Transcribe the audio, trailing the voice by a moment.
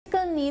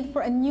need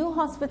for a new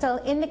hospital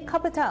in the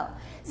capital,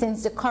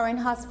 since the current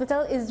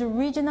hospital is the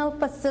regional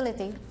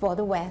facility for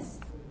the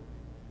West.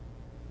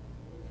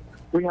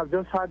 We have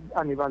just had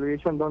an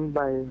evaluation done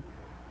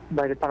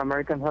by the Pan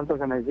American Health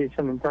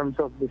Organization in terms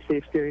of the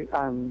safety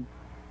and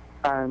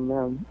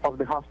of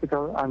the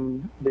hospital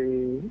and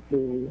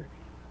the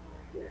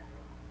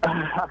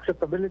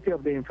acceptability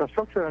of the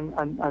infrastructure,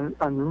 and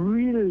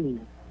really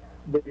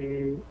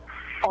the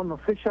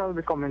unofficial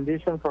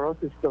recommendation for us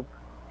is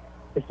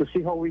to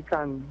see how we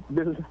can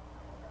build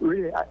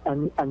really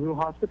a new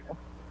hospital,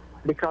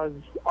 because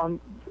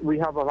we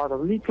have a lot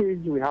of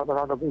leakage, we have a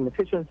lot of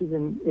inefficiencies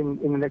in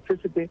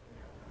electricity,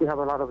 we have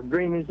a lot of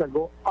drainage that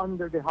go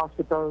under the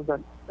hospital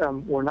that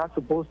were not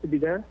supposed to be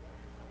there.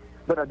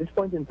 But at this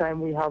point in time,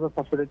 we have a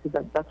facility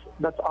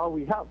that's all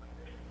we have,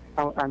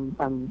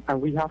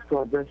 and we have to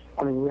address.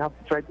 I mean, we have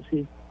to try to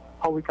see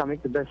how we can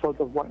make the best out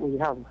of what we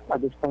have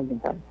at this point in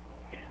time.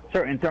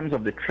 Sir, in terms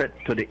of the threat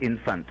to the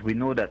infant, we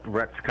know that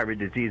rats carry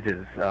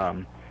diseases,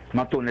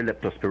 not only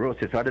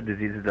leptospirosis, other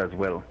diseases as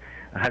well.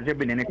 Has there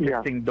been any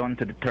testing done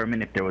to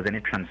determine if there was any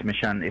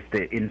transmission, if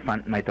the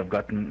infant might have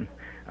gotten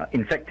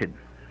infected?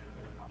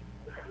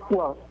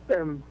 Well,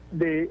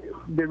 the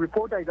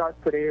report I got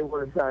today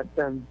was that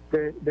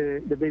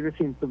the baby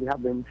seems to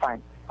have been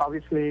fine.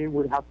 Obviously,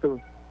 we'll have to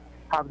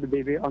have the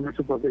baby under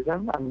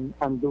supervision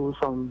and do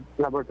some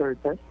laboratory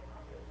tests,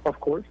 of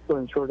course, to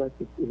ensure that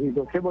he's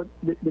okay. But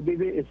the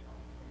baby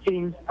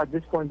seems at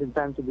this point in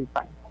time to be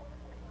fine.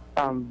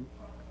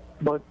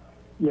 But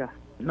yeah.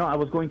 No, I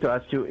was going to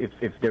ask you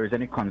if there is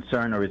any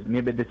concern, or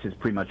maybe this is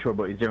premature,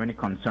 but is there any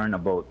concern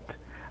about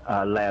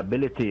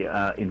liability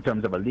in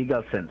terms of a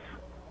legal sense?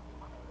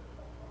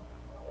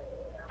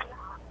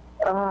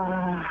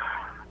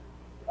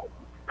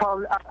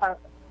 Probably,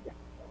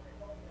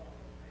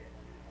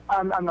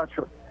 I'm not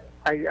sure.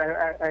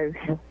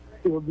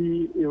 It would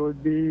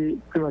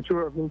be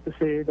premature of me to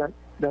say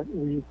that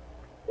we.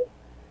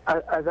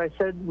 As I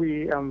said,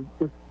 we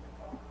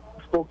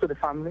spoke to the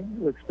family.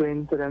 We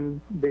explained to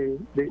them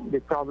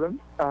the problem,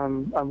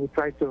 and we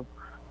tried to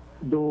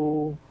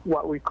do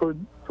what we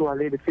could to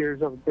allay the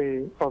fears of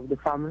the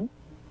family,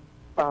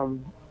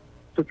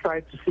 to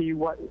try to see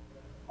what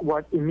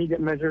immediate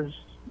measures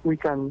we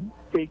can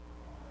take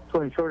to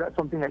ensure that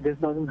something like this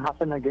doesn't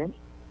happen again.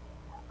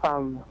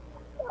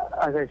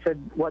 As I said,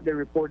 what they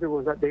reported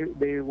was that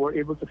they were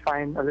able to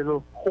find a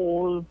little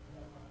hole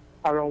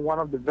around one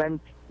of the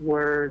vents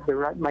where the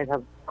rat might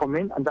have come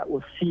in, and that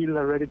was sealed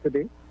already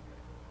today.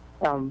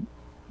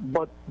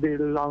 But the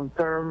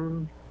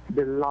long-term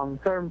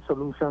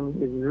solution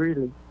is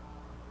really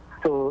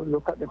to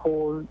look at the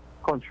whole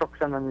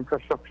construction and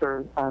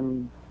infrastructure,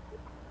 and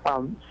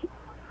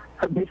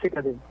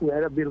basically we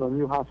either build a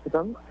new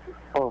hospital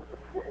or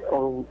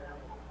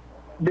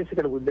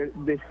basically build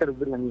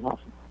a new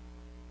hospital.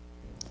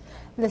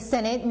 The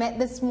Senate met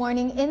this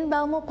morning in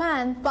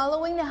Belmopan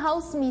following the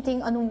House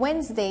meeting on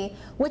Wednesday,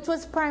 which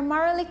was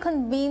primarily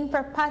convened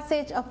for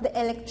passage of the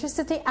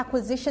Electricity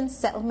Acquisition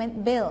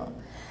Settlement Bill.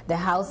 The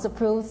House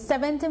approved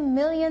 $70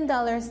 million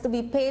to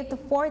be paid to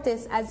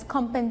Fortis as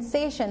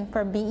compensation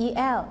for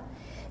BEL.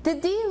 The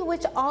deal,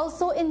 which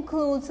also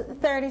includes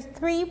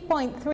 $33.3